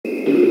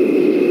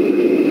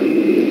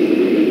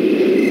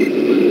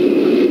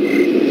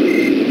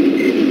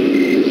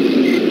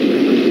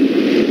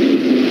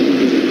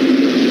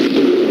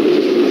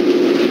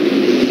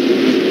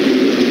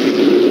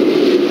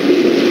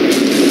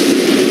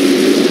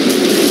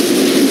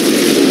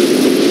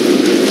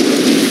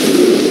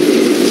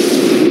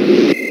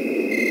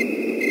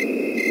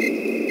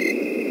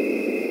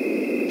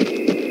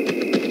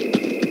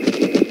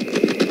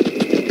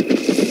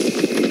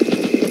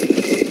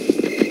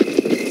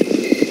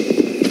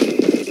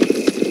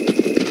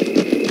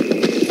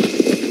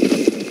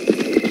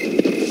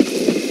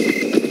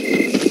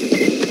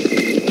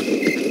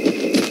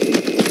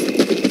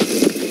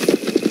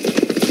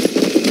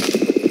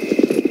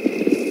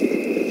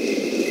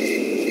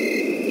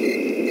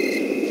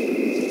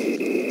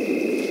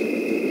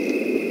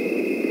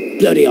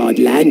Bloody hard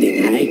landing,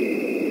 eh?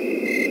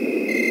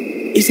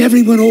 Is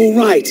everyone all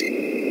right?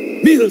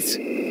 Mills?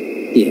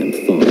 Yeah, I'm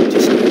fine.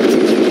 Just...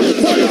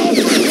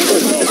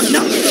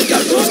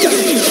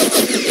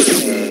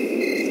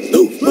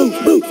 No,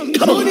 move!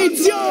 Come on!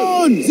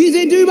 Munition! Sie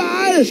sind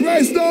überall!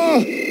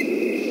 Schwester!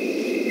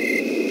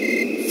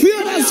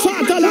 Für das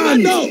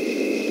Vaterland!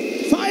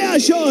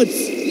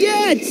 Feuerschutz!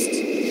 Jetzt!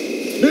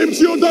 Nehmt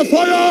sie unter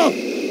Feuer!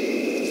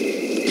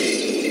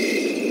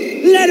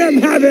 Let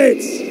him have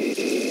it!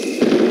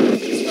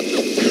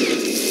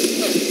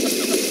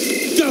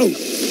 Go!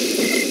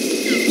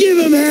 Give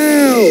him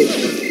hell!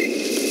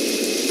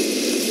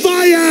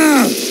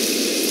 Fire!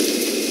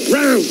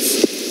 Rounds!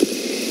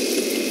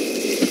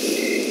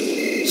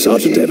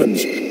 Sergeant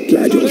Evans,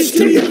 glad you're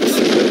still here.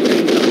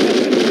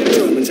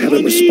 Germans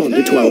haven't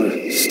responded to our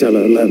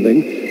stellar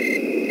landing.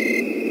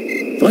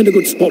 Find a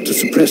good spot to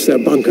suppress their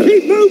bunker.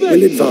 Keep moving!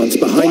 We'll advance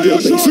behind your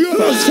base. Für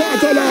das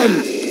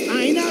Vaterland!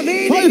 Einer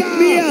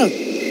weniger!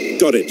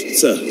 Got it,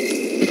 sir.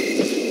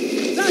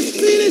 Das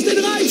Ziel ist in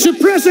Reichweite!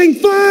 Suppressing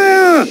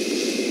fire!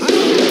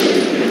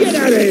 Get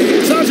out of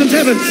here! Sergeant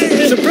Evans,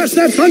 suppress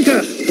that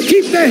bunker!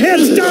 Keep their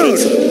heads down!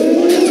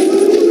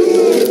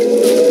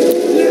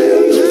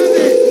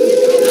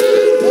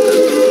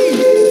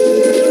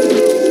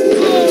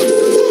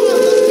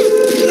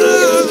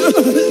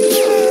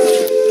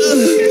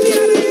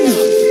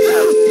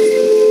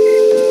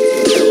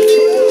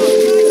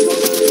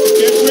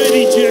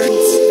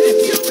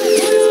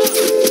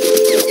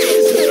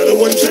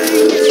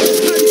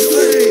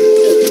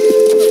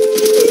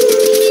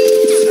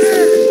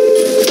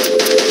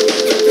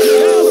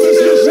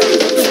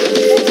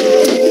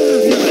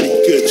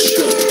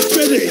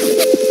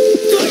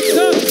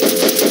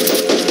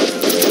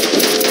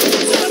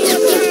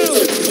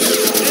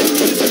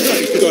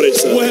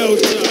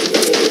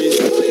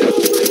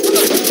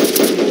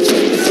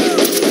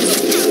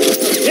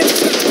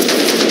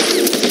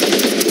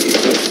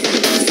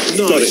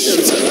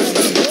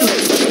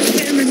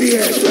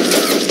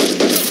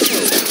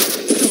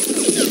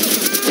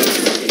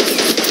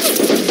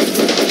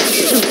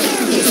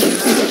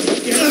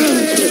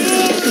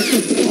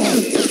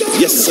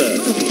 Yes, sir.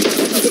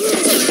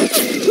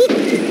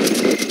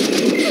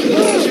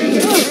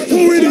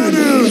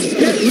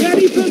 Get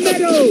ready for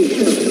medal!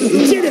 We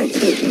did it!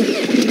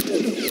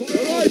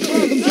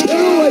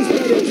 Always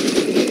ready!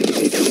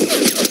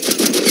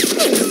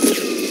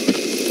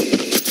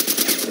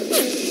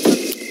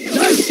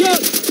 Nice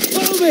shot!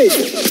 Follow me!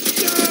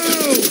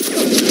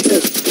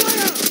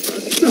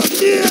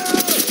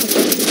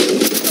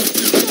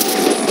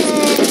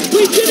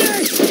 We did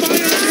it!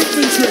 Fire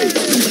infantry!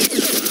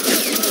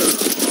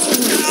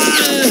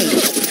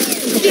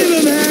 Give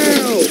him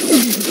hell!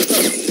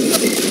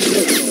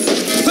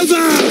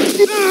 Huzzah!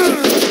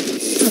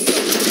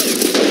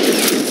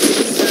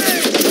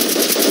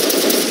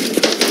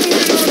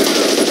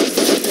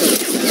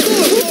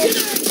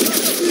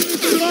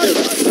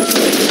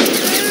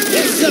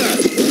 Yes, sir!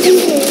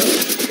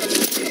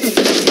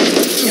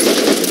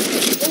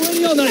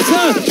 Already on that,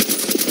 sir!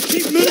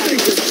 Keep moving!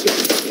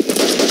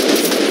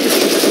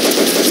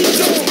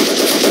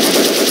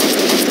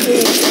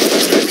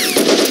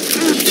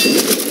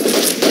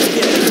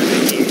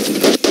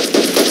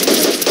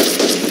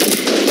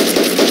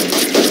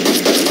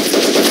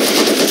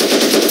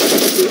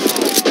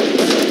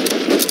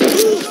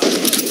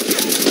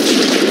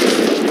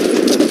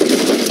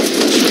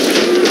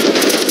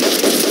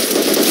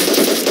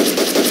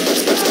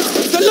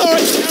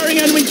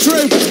 Enemy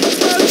troop!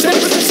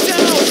 Rotate with the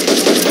south!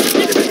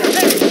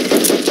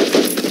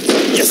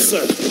 Yes,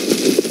 sir.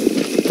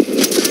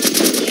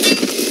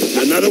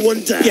 Another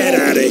one down. Get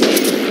at it.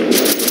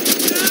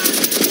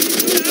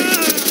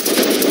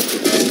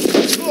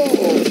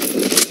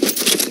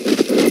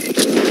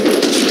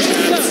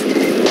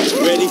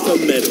 Ready for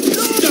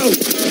medals. Go!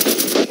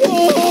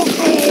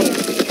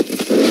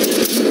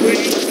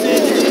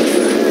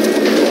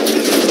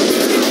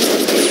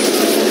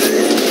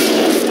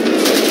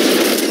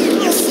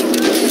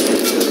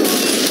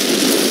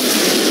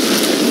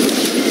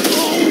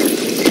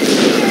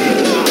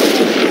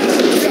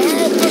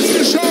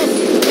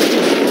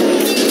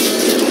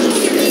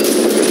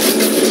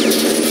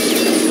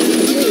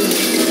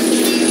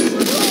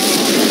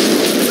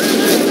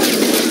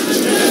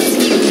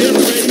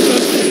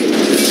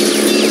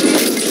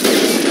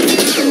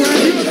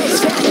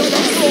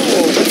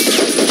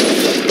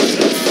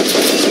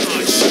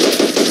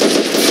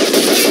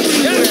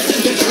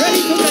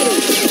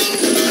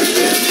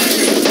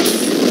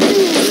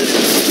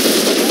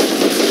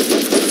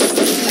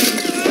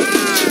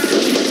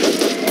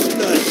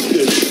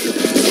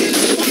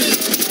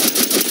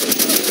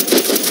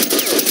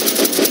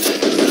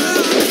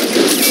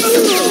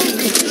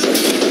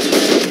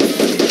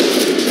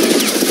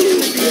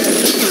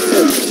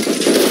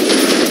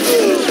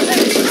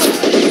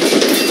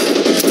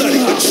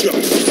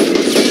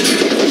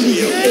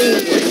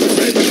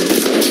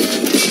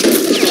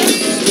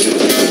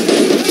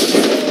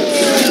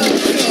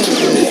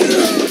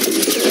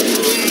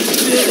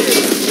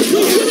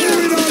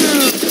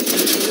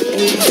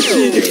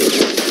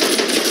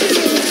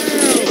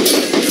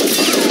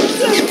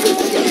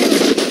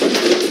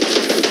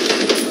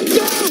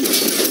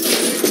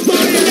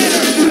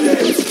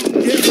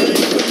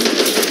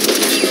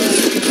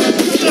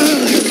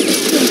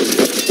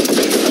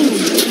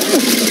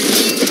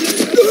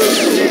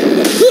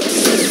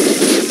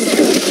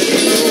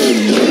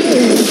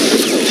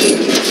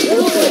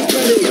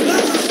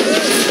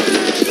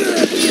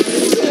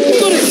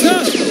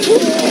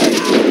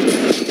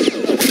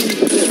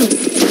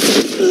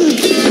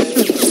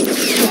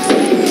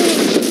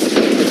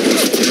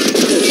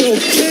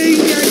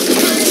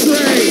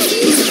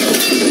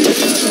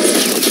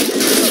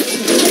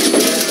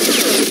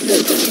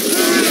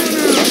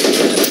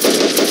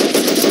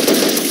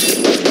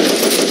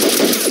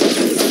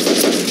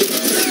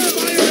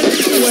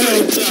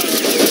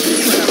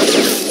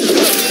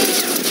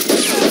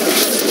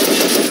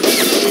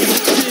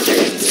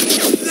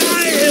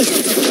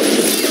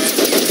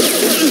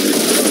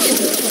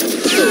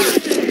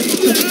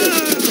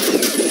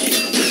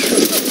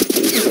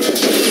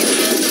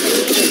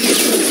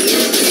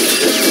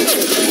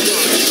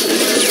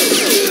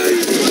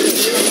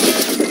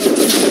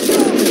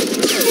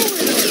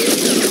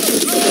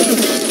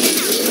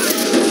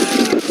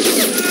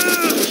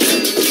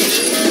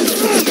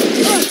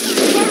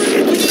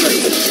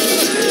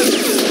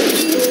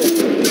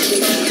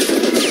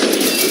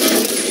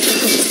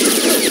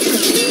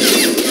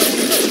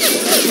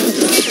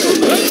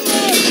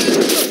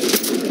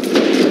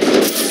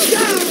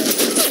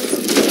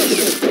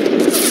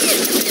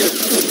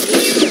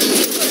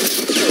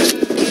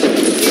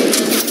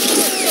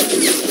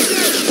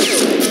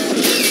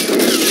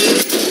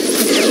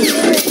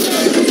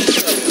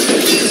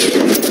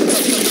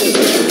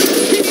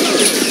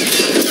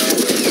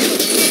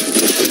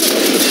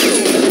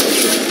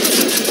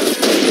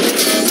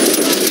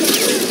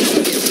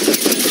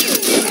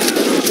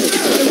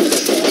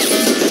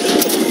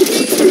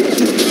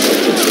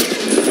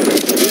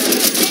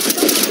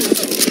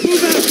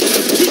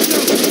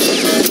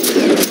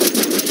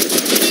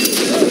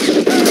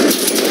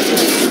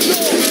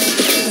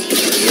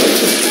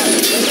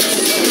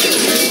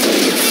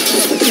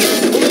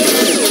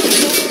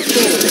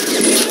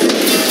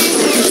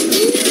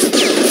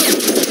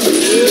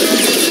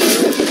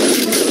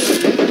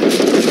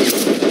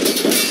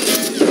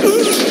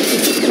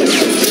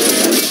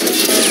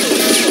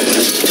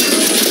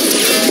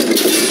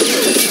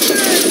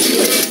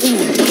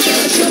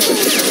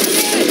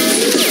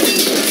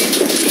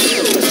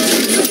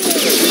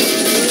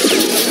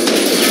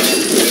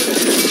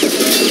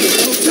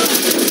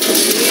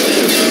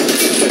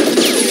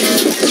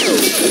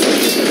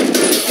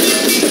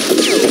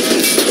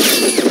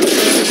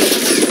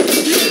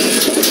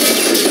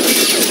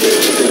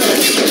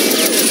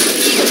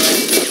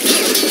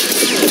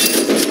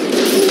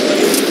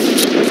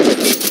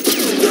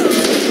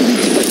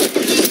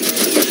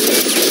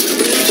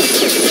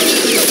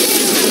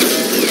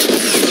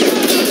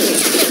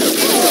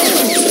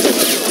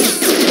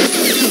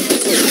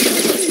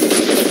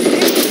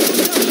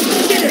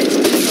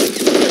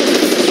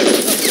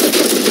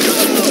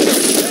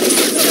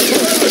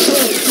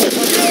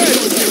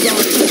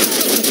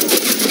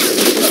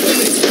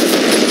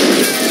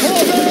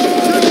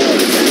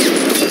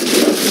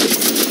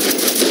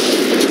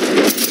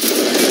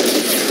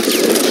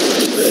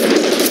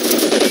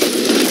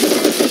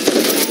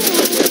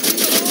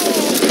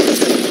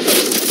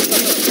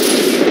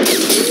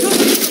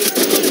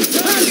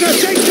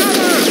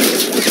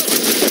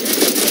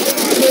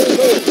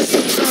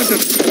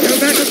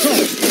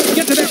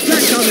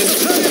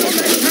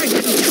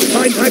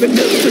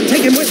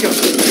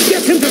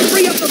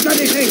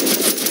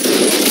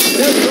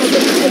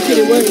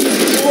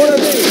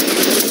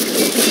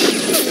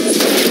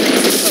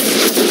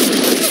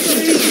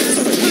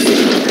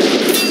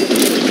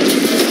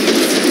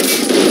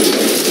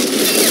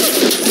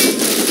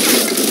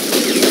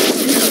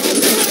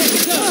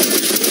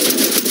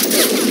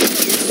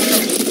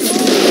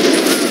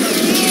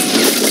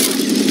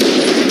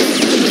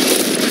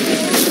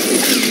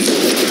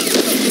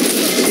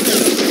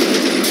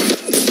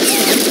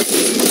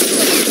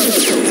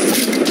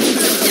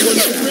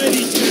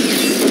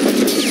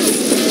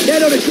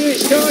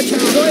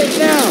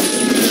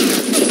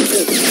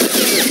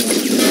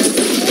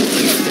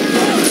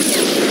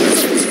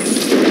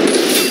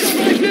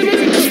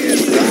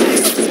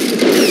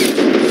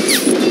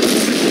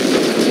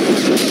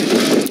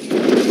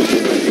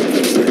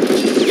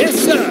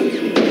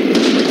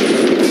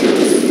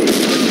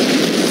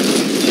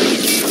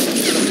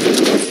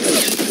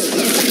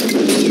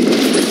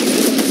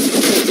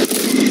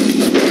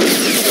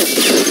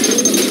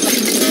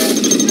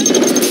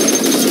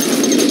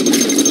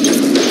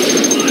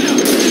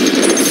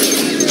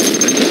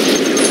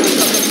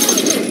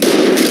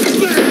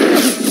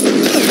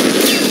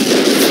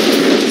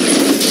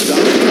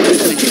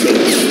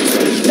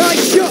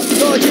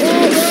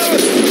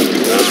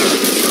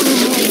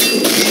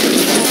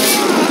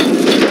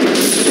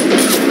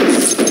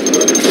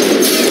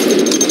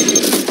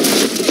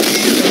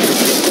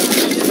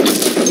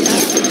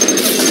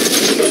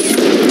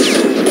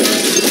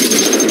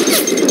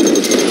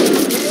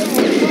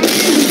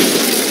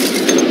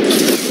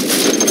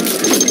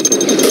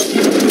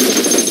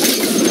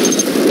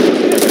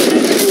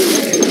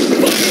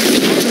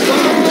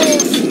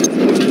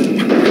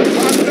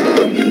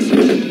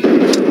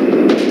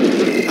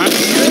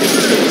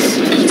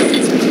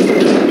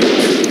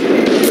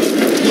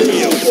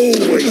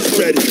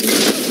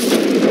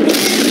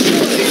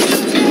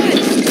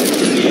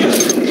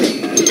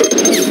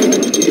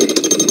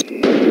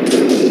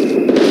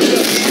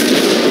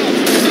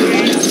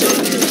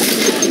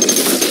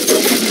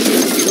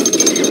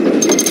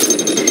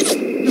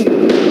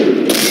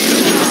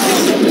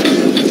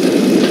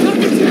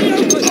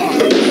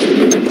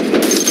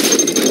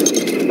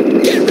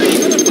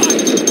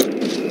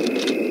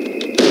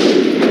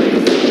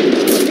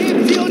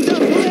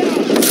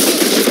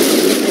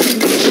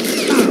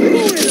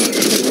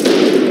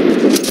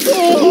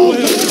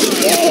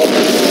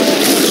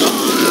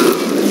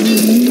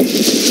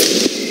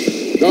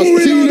 Das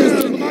Ziel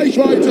ist in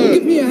Reichweite.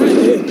 Give me a hand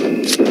here.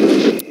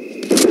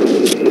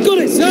 Got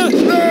it, sir.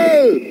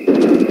 Schnell!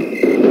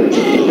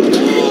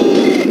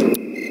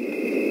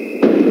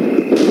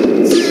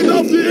 Zielt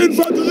auf die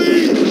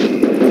Infanterie!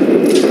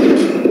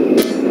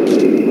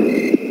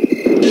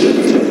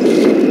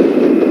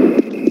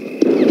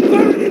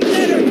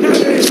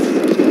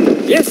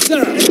 Yes,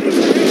 sir.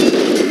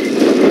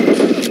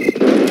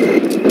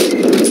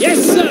 Yes,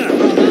 sir.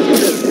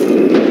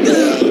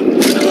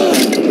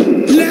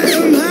 Let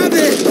him have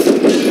it.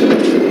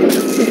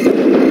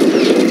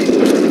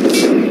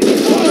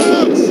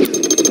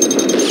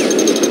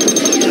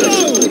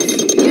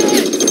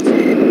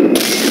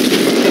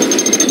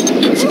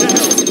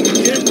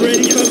 Get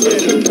ready for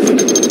medals.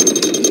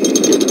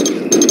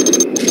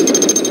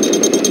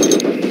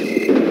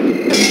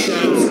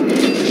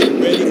 Get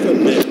ready for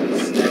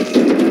medals.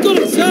 Got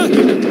it, sir.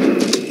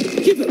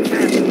 Give it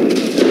back.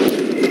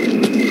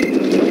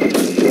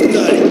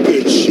 Bloody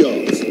good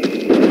shot.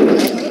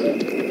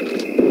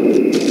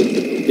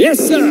 Yes,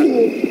 sir.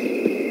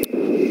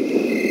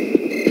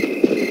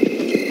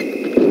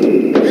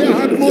 Wer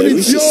hat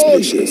Munition?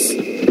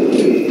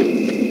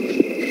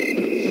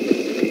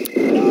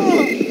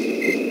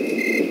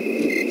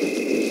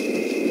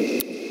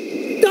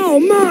 Oh,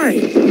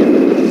 mine.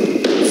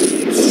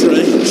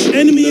 Strange.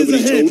 Enemy is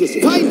ahead.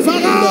 Feind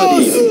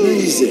voraus.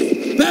 Easy.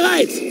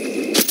 Bereit.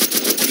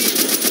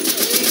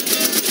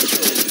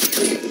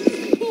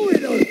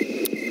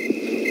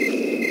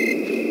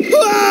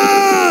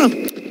 Ah!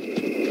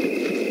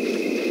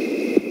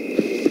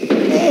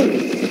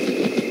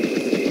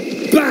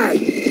 Bang!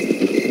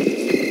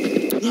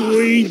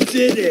 We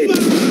did it!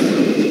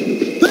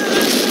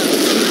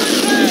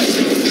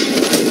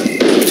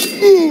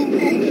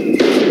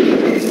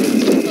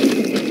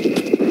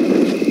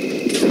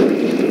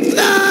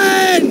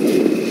 Nein!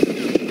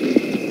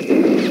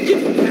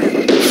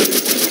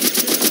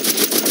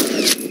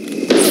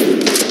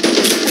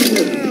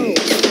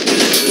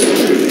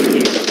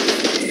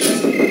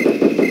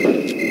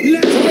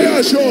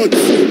 Feuerschutz!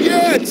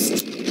 Jetzt!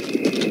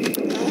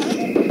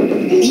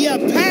 Ihr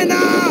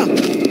Penner!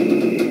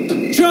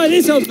 Try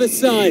this on for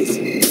size.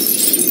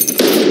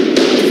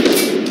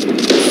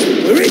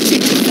 We're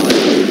reaching.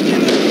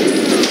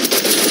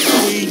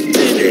 We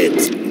did it!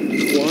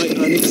 Quite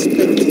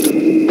unexpected.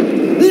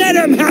 Let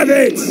him have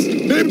it!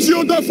 Nehmt sie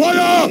unter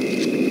Feuer!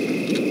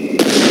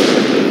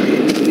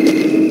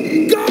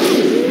 Go!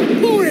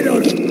 Pour it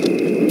on him!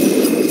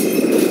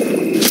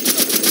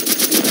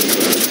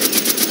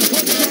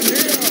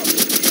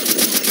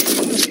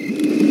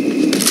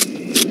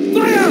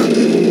 Fire!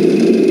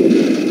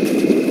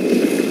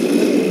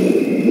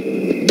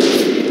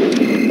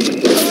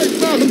 Bereit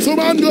machen zum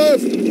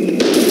Angriff!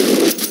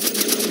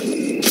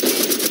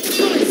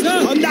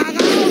 Komm da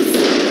raus!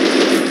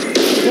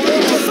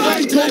 Feuer auf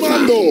ein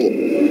Kommando!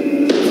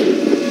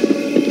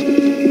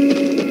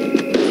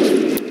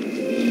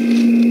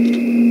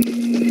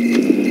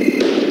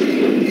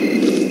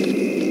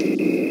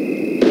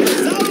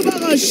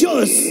 Sauberer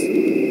Schuss!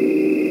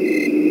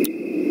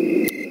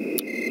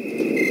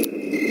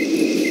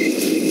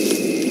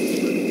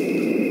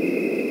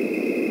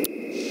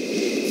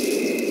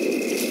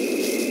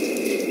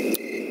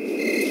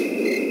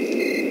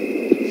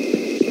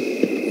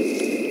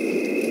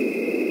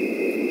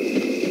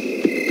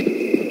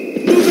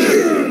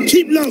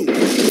 Keep low.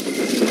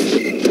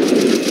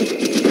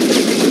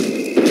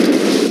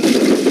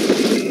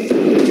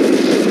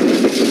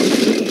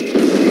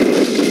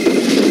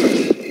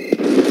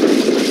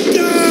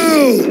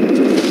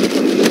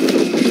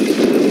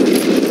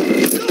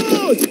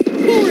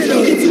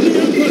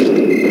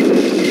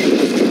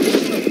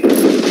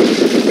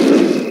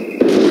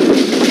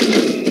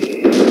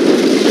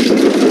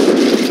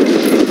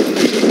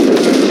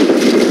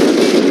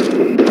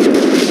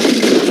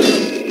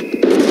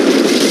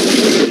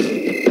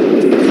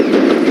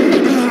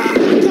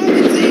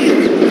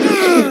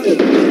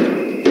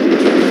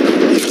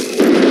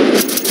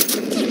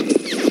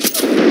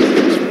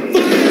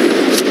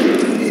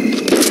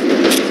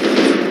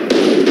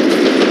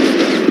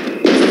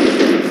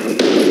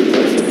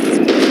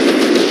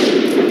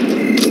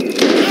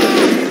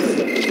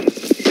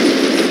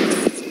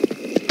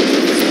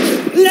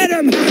 Let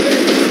him have it!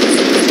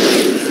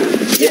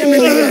 Give me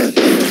that!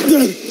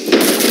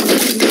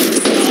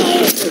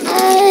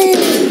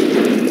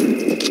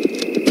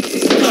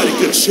 Bloody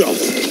good shot.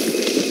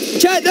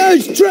 Check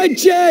those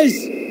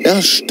trenches!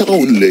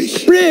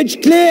 Erstaunlich!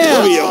 Bridge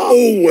clear! We are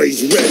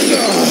always ready.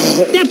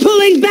 They're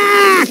pulling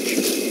back!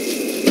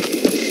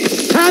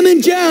 Ham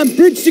and jam,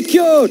 bridge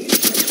secured!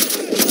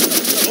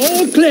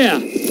 All clear!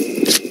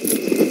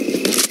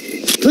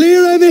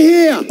 Clear over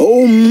here!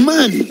 Oh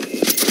Mann!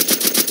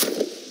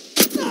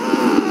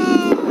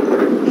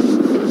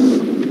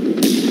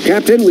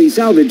 Captain, we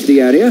salvaged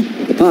the area.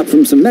 Apart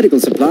from some medical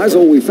supplies,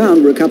 all we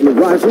found were a couple of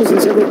rifles and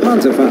several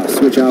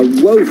Panzerfaust, which are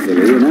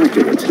woefully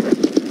inaccurate.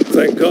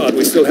 Thank God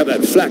we still have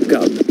that flak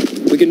gun.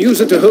 We can use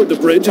it to hold the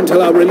bridge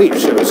until our relief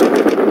shows up.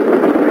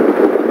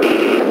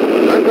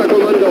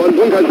 Panzerkommando und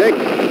Bunker 6.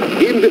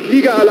 Geben Sie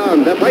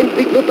Fliegeralarm. Der Feind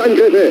fliegt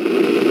Luftangriffe.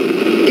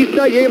 Ist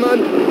da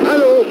jemand?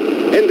 Hallo?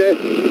 Ende.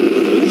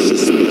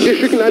 Sie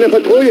schicken eine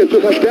Patrouille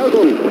zur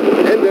Verstärkung.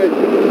 Ende.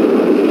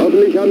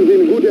 Hoffentlich haben Sie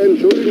eine gute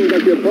Entschuldigung,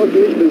 dass Ihr Post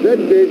nicht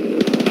besetzt ist.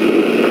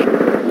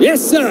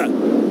 Yes, sir.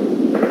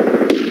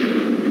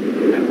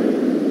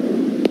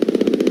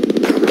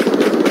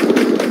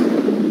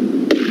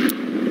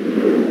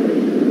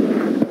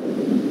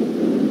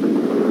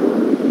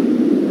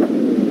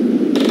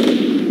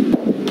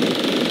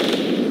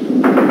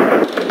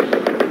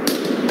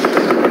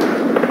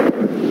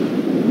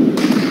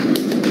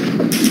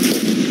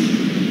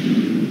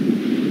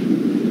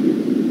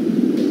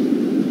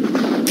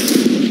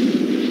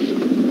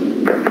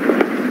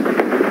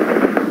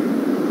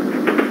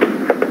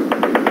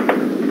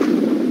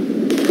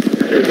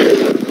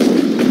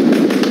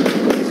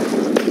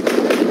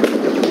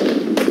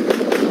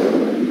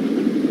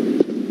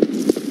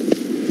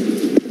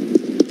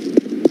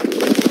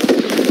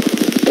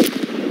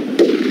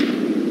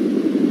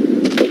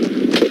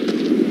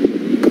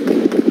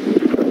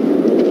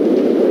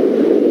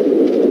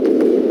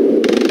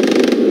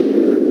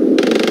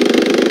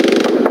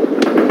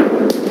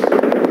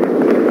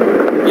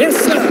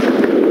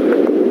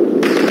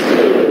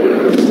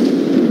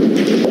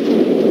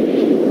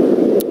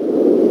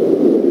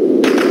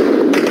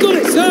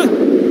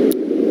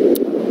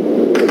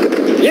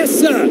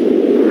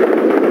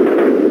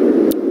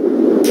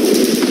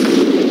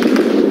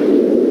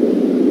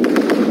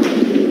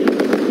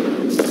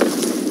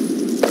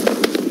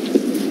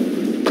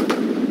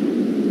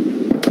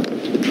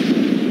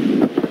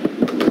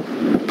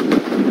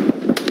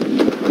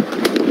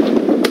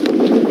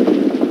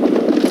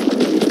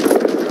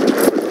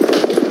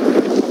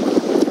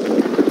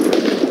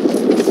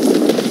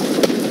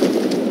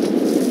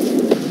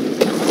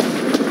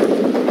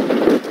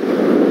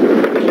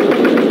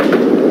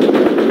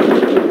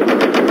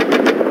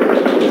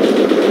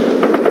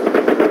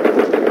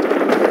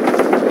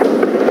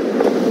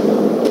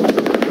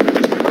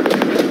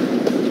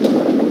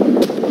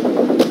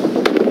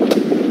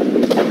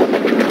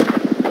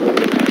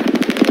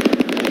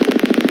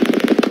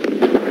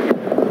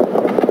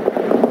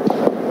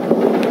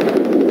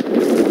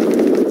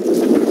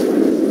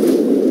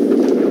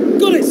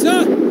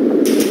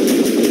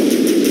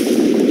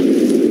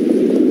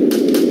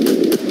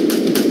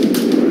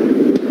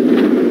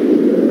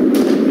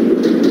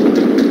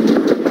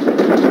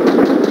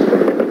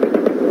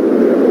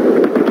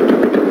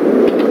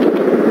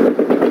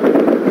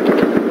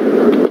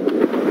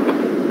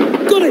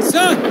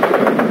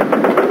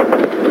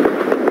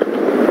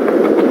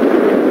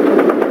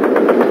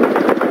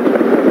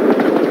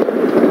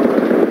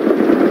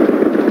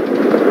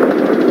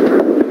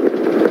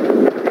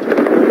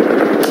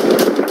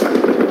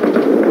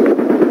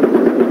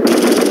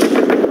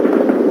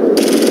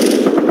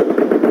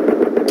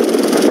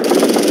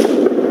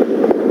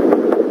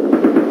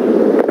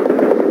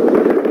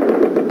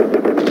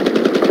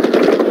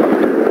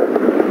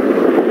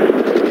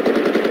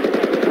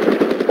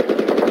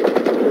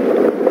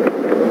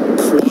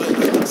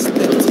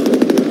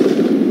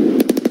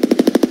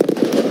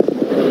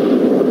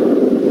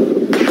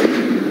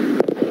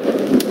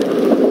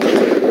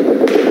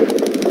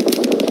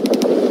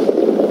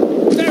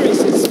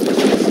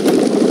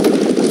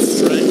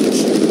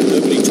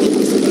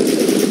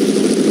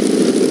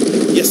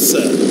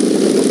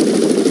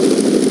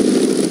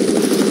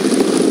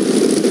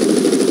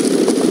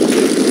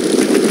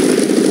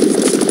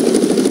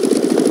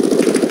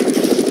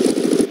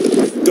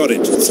 Got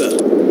it, sir.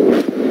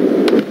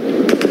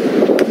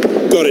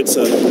 Got it,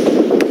 sir.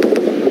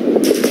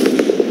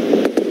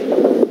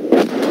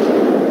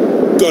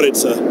 Got it,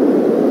 sir.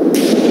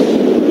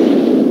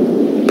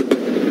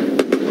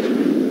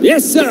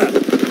 Yes, sir.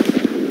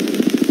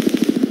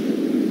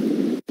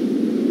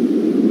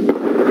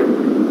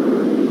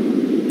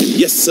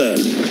 Yes, sir.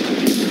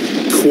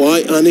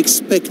 Quite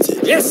unexpected.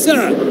 Yes,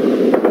 sir.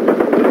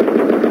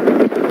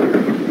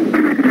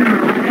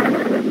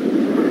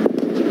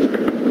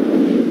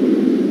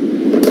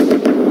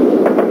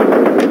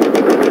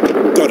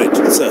 Got it,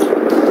 sir.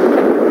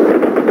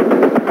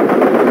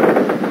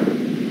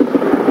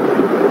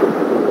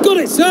 Got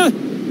it, sir.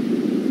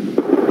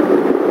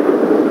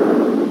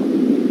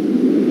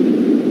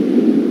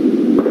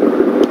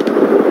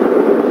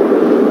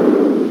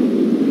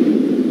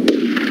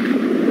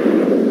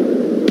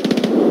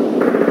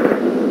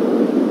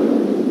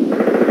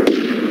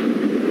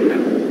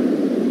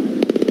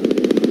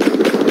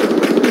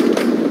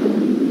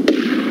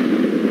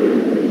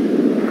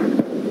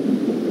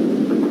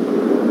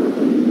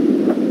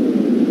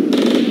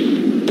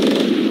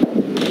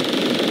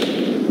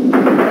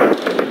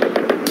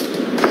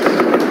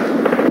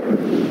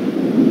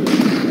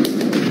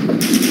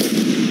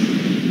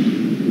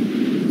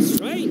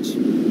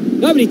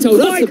 Nobody told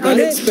us about it.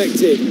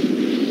 Unexpected.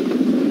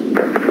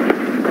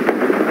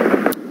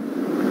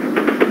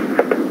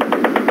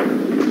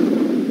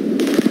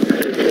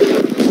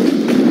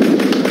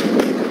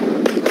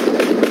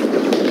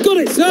 Got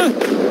it, sir.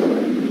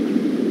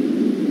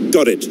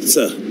 Got it,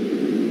 sir.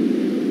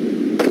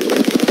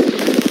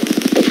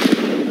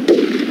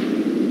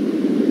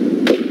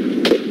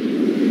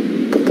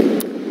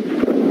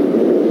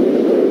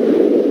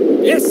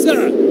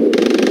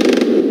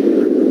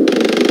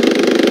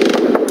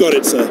 Got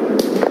it, sir.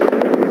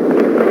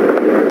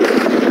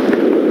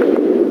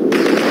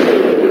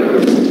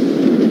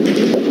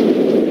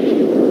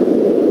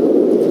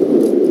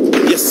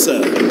 Yes,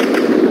 sir.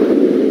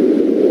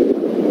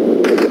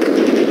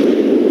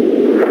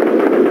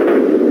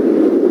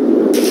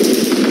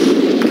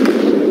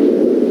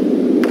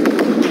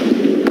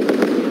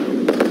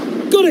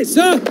 Got it,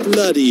 sir.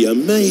 Bloody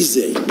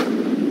amazing.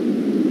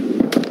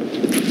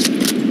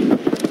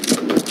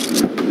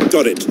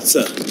 Got it,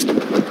 sir.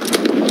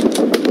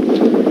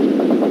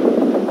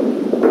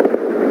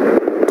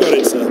 Got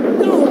it, sir.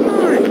 Oh,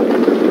 my.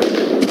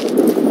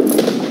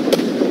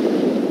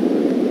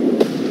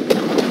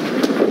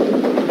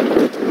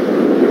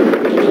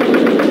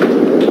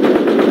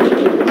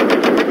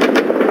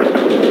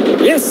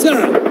 Yes, sir.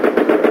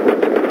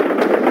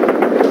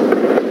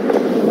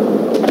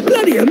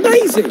 Bloody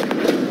amazing.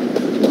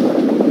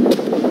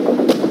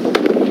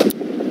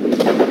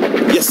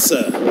 Yes,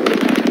 sir.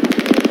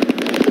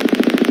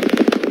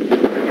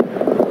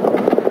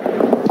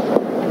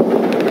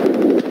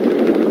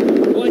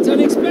 Quite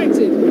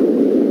unexpected.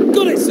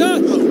 Got it, sir.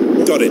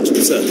 Got it,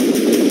 sir.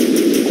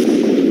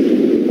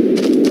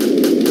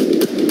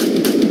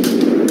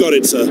 Got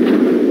it, sir.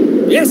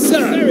 Yes,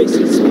 sir. Very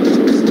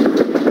suspicious.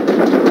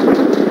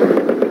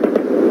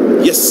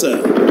 Yes,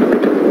 sir.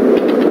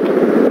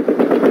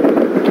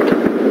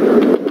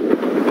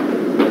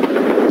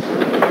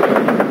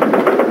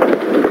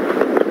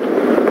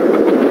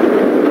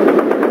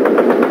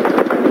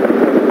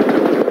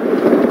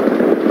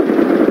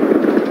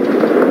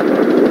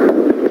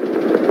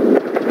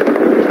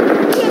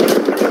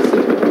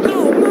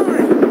 Oh,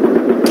 my.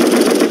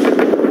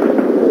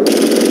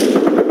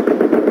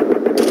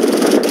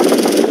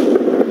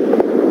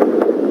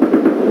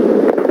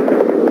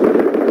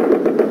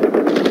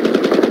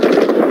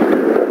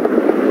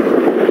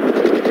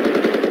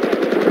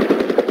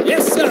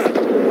 Yes, sir.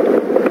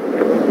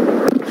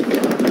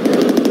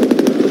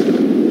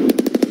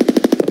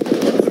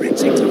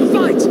 Reaching to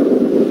fight.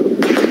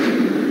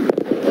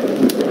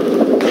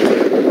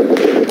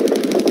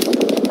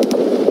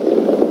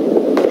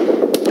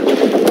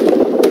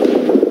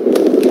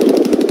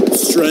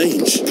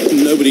 Strange.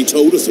 Nobody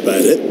told us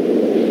about it.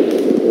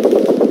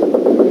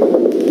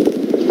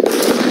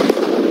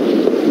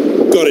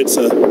 Got it,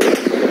 sir.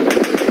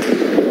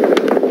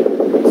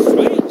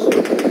 Strange.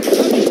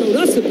 Nobody told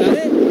us about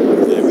it.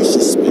 Very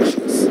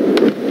suspicious.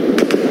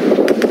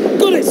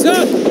 Got it,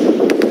 sir.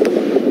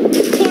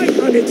 Quite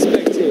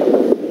unexpected.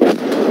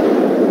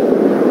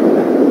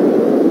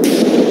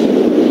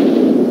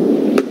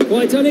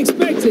 Quite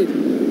unexpected.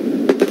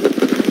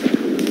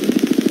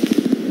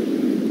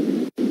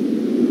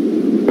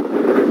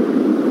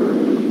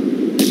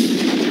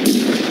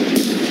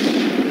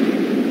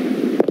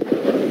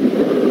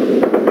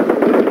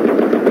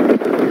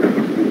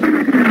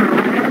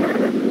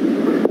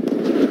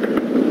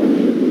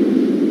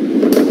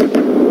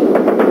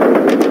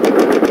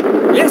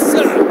 Yes,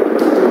 sir.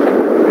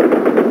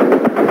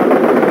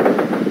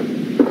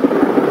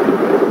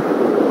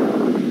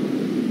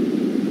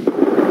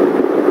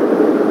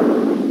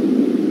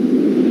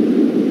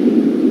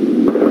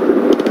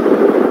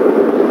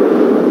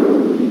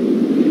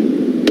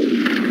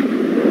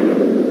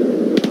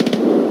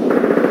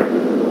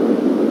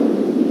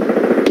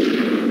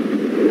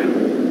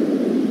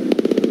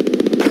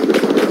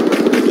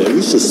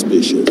 Very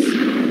suspicious.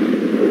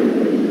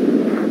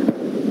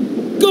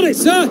 Got it,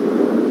 sir.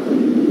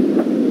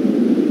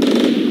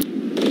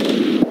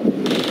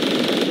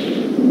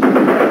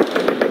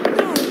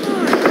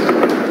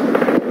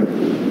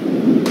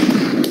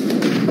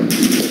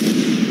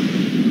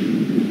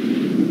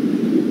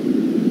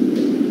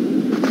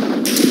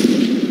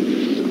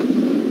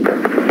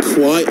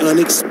 Quite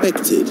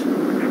unexpected.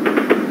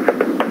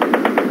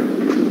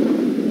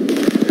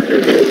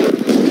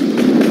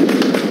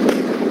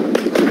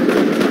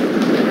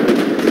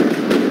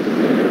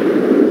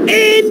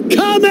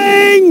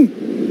 Incoming!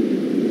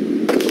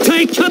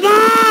 Take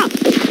cover!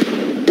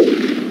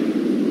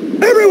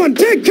 Everyone,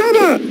 take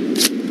cover!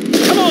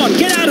 Come on,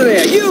 get out of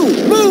there! You,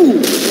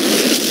 move!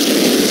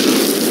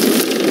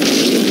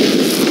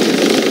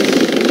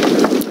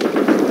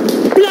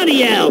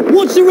 Bloody hell!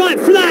 What's the right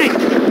flank?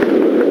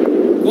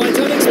 Quite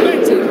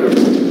unexpected.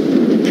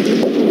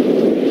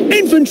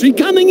 Infantry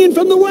coming in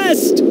from the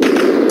west!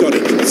 Got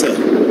it, sir.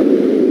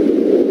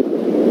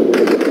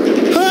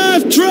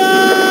 Half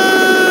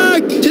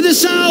track! To the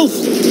south!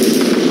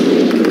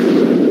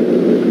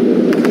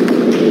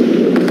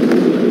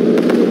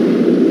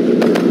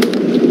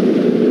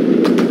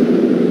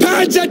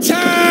 Pads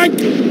attack!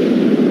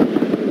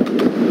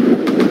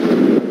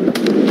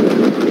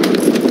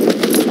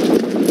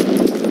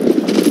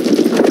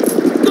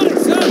 Got it,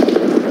 sir!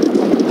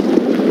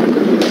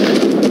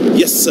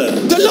 Yes, sir.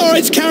 The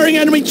lorry's carrying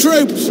enemy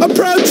troops!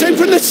 Approaching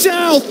from the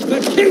south! The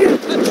king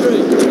of country!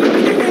 The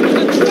king of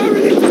country!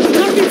 Firing into the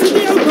targets in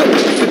the open!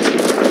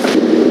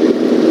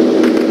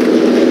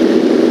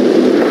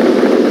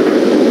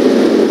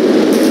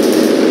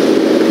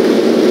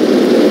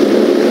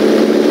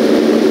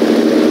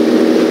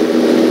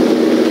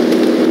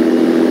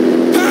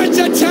 Pads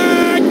attack!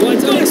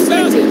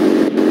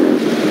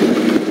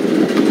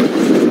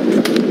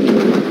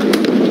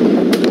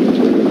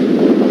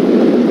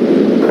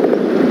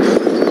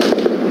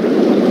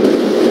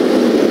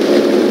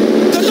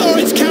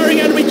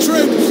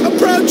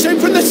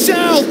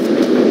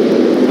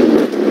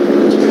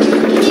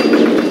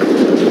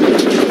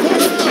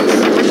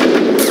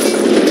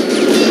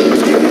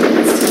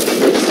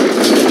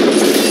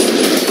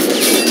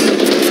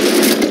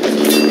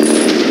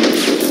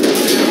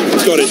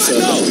 Got it, sir.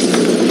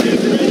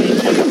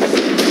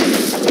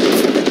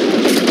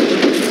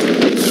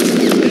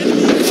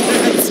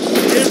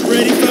 Get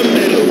ready for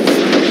metal.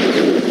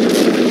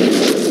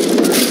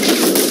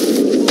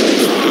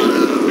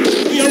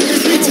 We are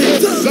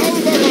retreating.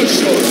 Sauberer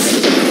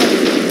Schuss!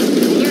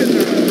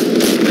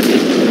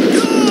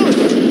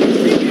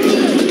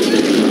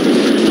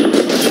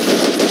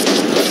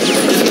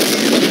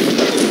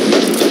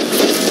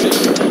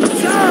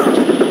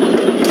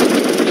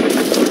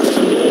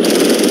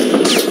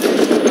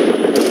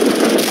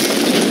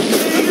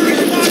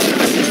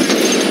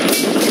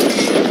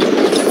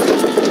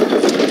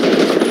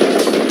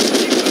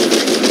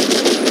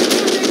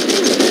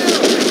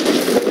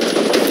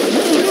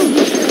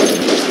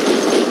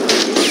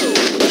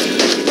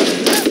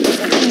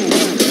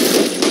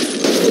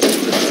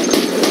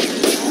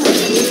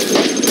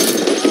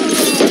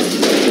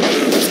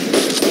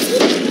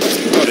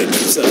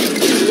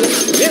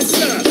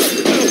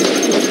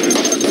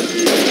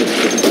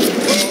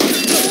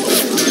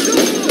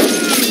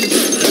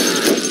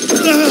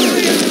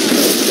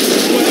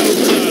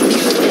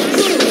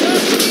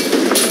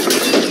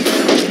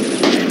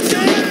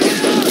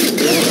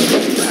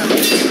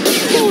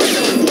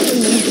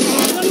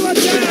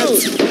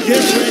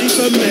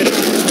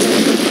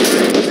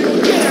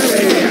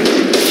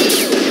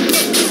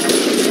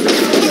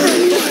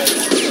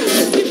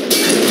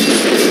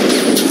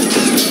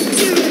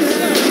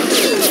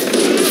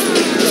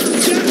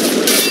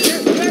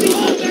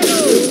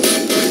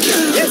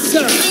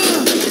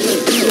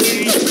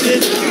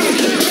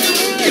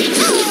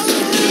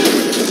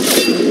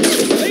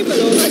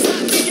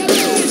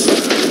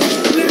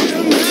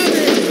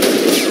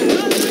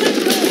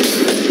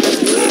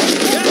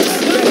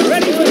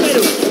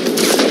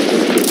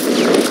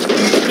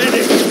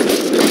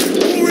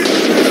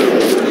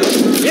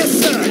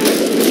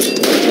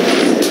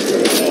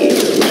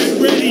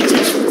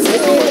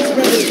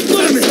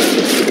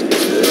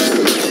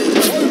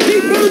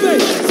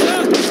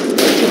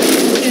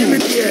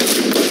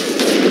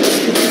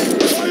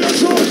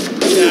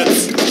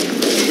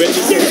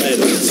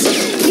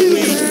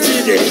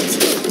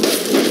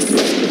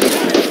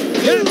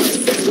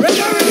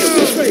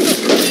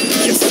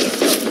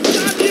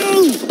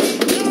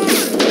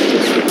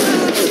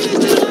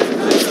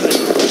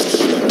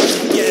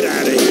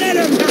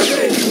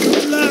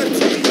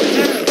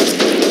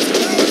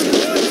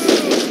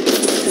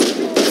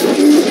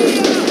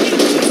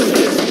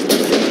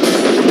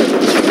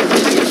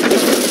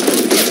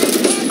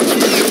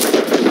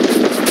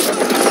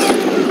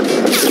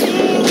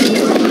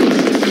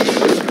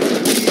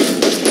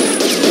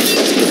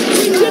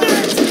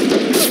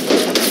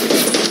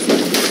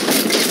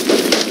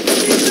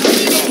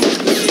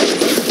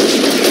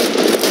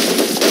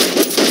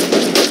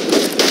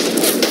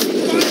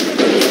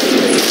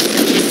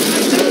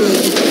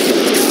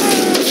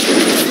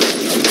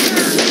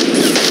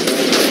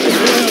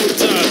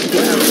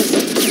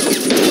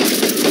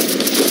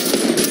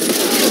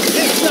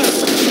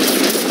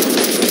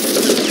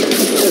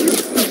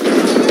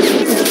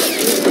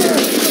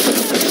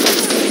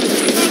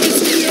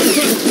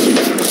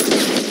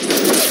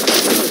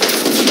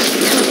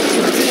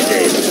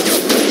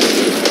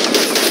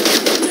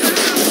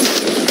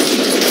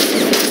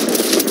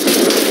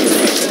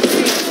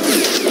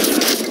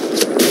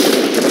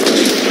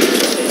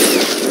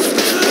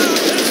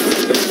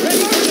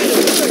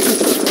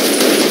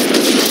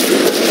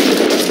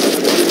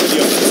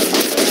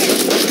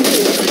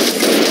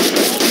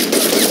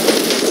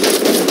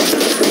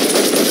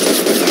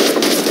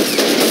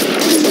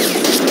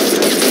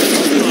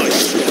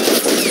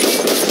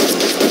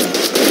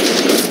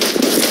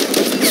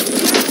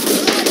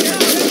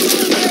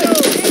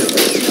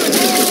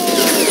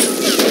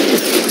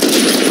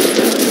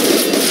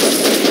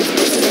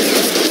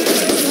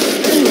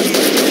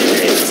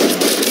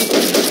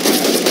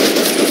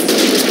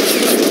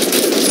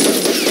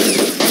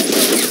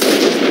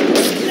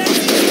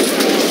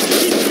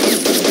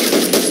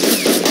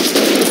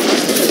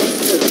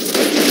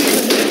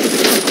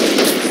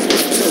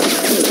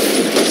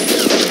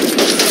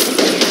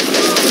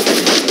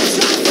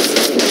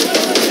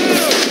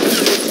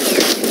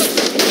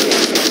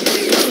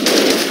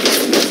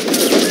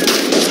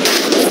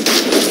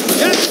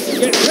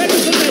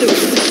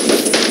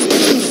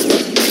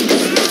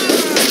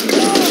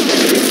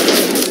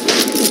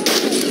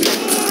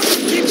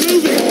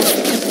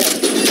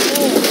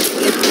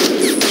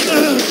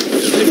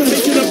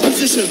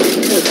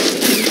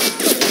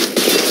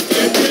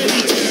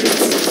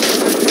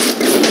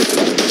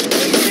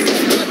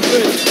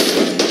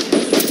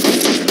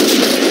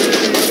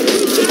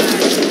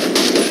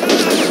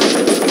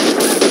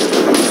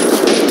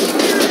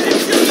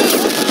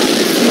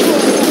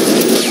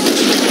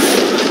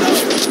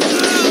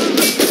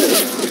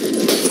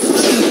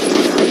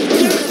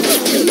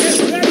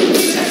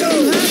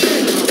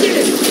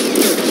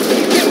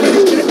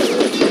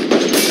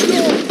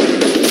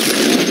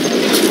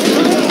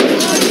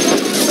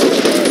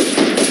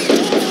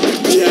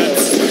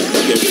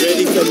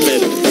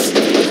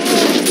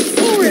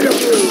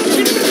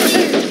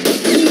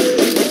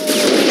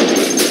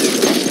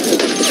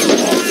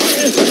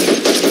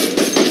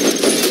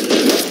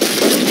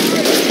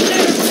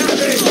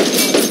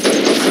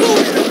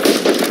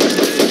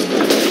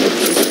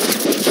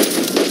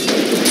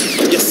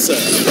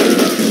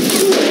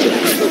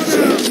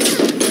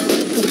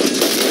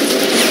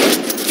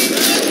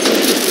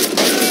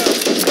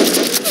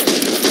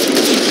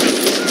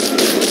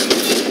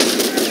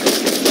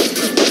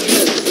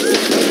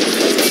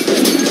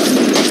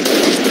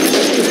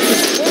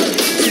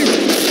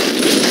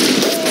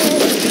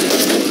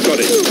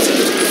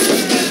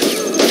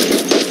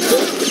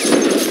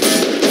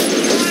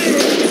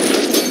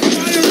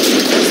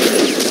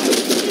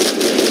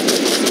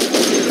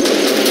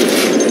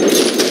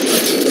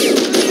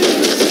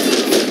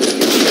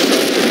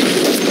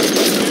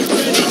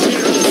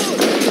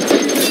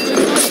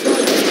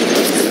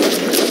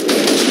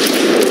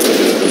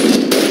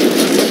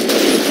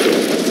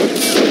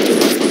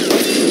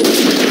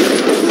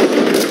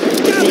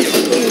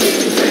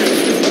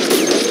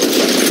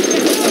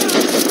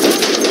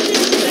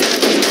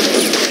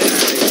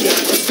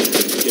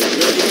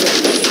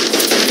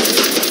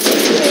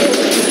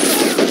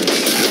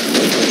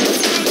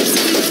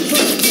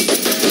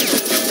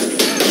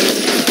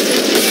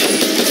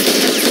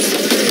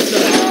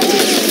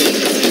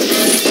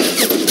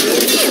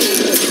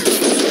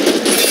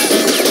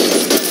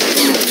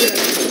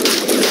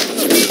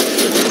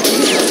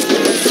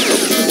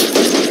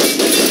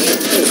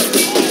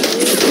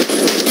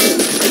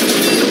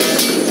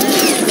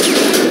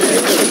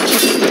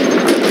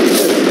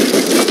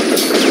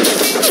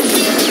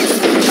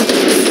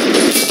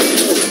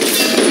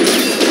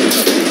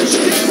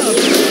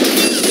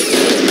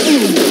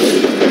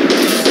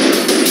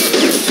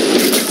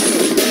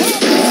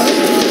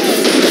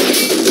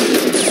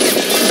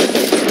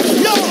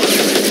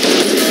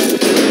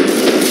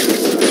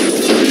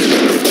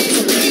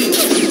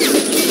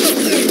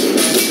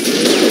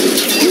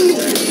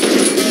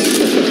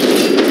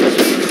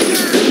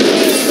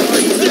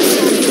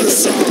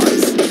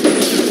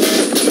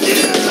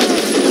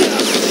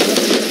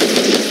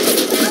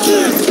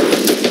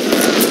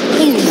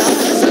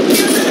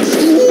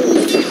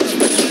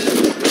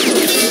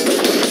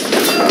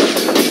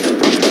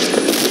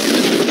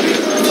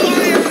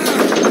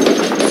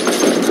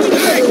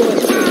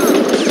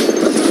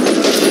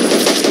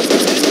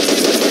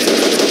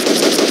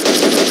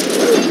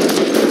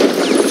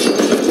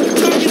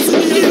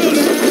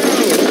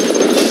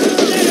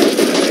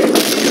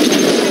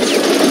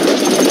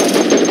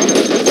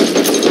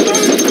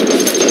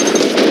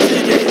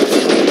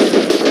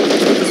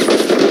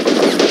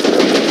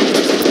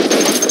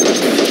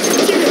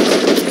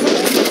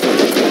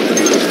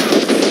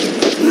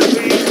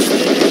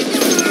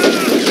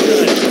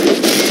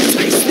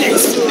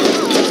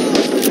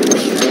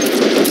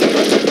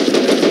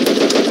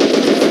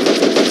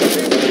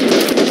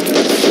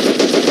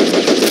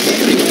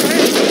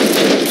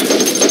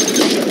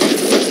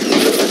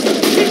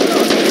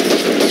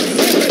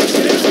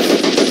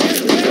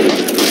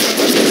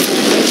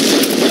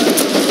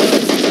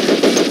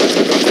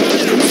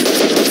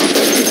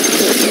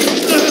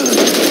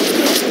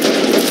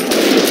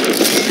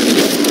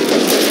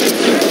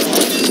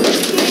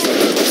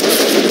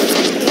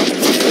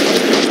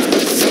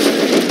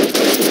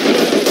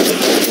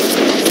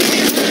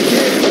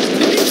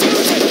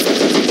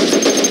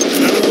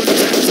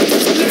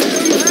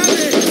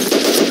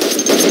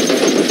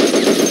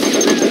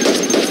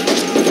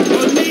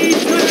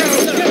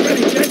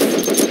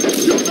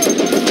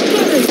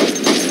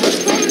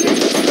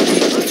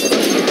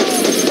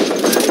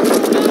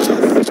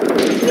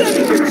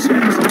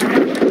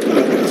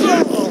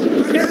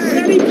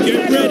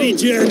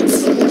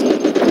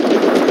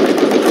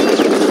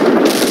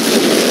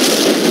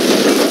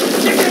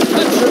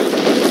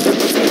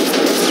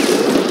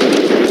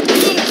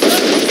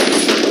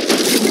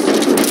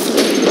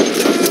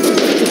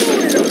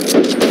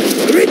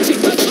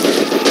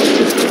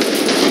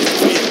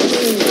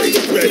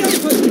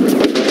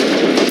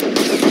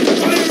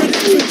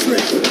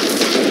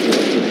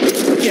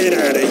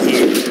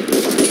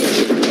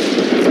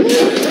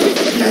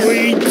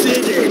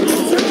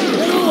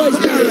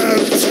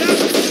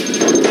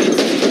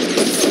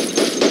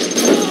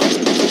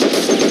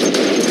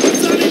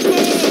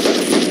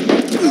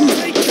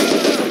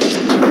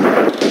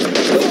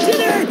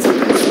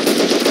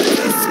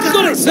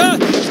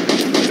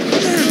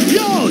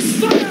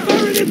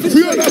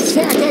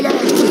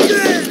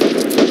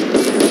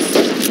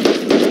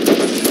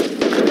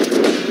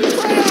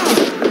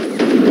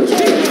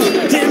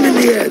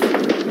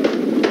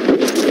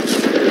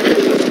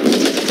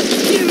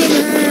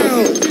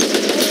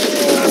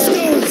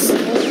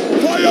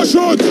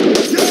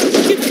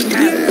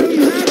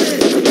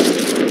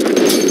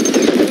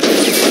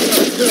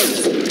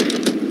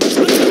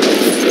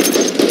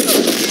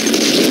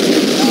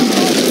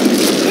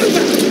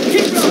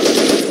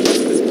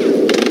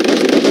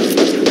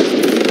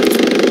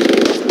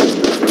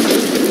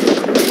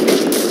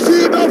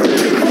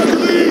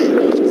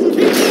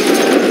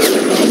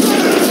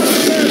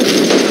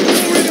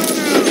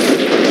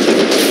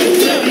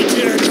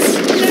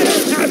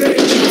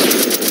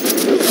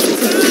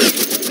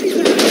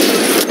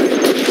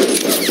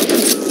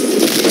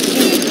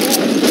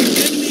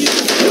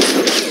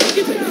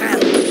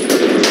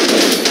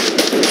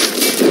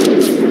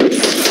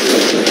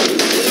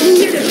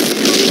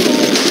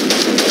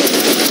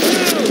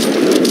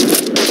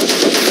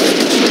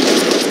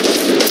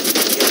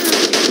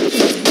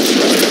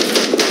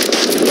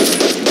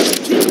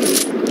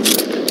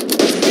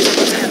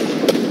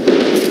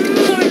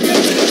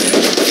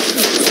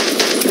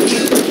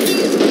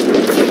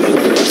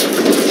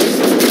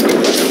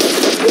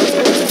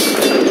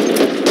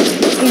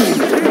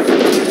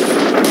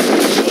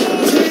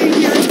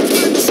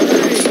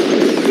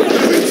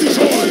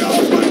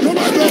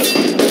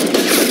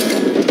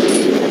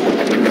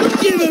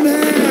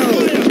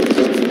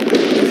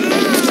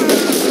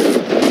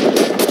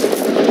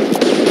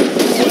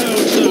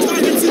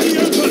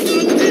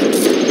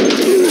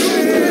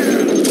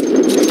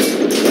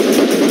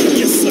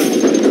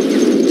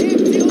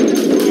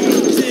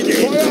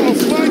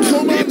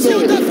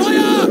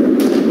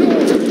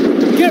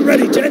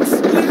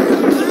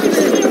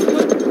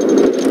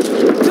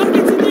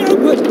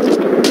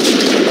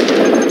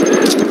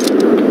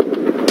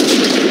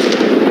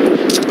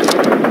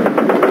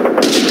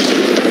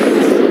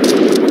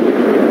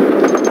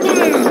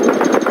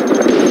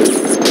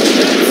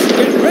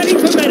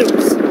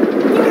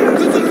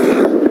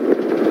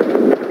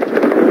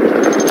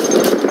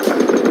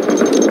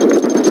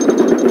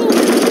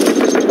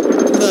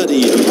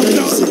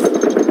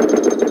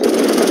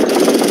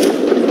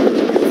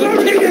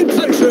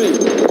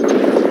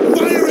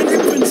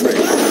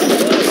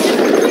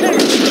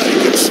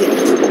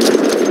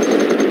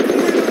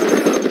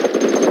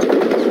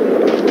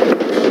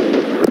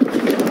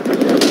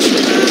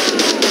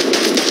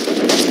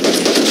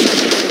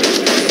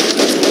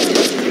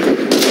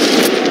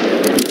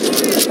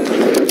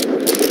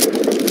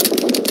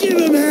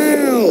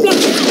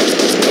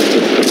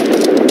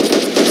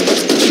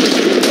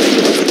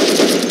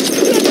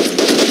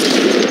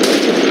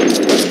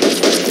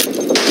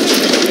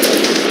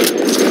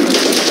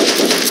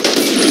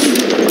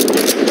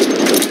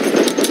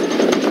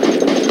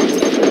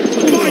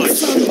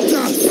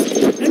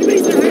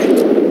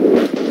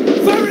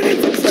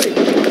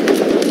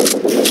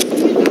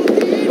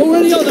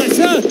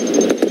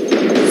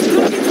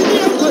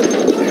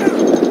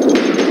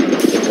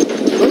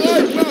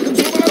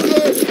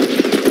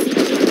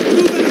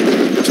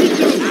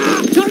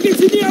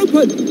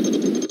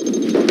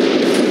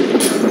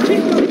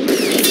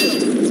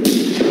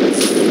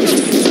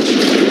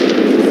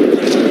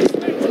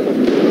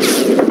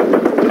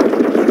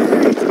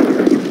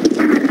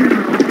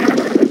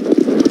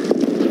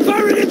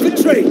 Foreign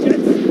infantry!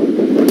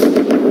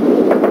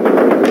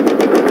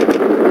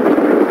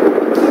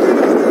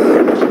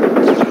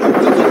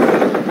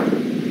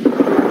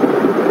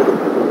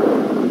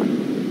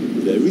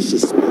 Very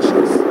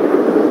suspicious.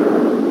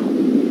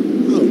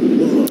 Oh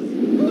my.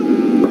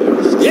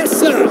 Yes,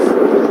 sir!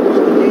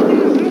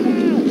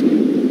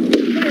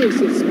 Very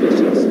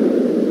suspicious.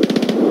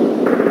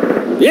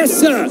 Yes,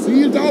 sir!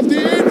 Zielt auf die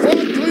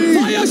Infanterie!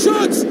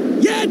 Feuerschutz!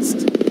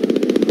 Jetzt!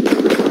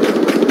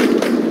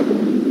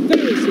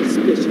 Very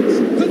suspicious.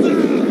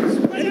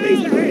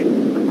 Enemies ahead!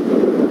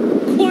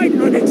 Quite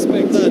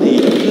unexpected. Bloody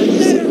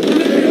hell.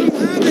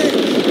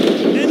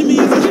 Enemy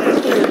is ahead.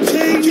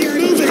 Keep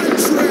moving,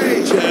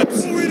 Trey! Chaps,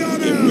 Forward on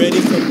get out!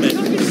 ready for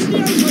medical.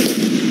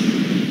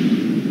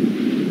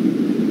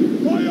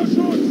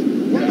 Feuerschutz!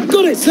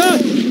 Got it,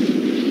 sir!